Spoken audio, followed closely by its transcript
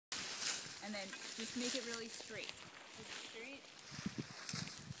and then just make it really straight. Straight?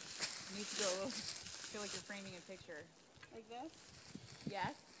 You need to go a little, feel like you're framing a picture. Like this?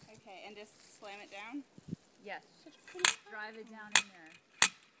 Yes. Okay, and just slam it down? Yes. Drive it down in there.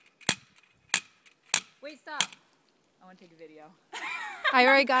 Wait, stop. I want to take a video. I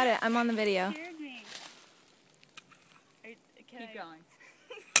already got it. I'm on the video. You scared me. Keep going.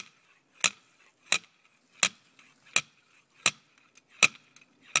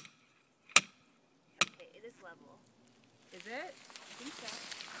 Okay, this level. Is it? I think so.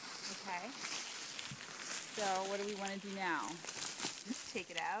 Okay. So what do we want to do now? Just take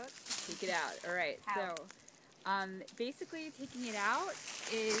it out. Take it out. All right. How? So basically taking it out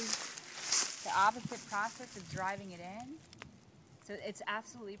is the opposite process of driving it in. So it's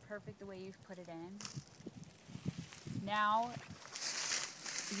absolutely perfect the way you've put it in. Now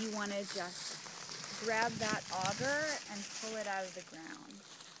you want to just grab that auger and pull it out of the ground.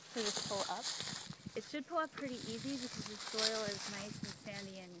 So just pull up? It should pull up pretty easy because the soil is nice and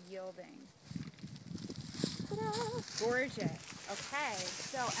sandy and yielding. Gorgeous. Okay,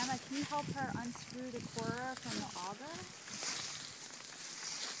 so Emma, can you help her unscrew the corer from the auger?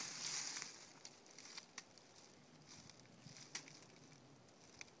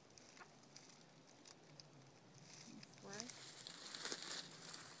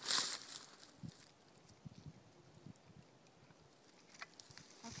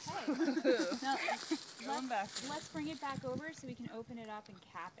 Okay. Now, let's bring it back over so we can open it up and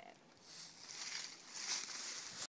cap it.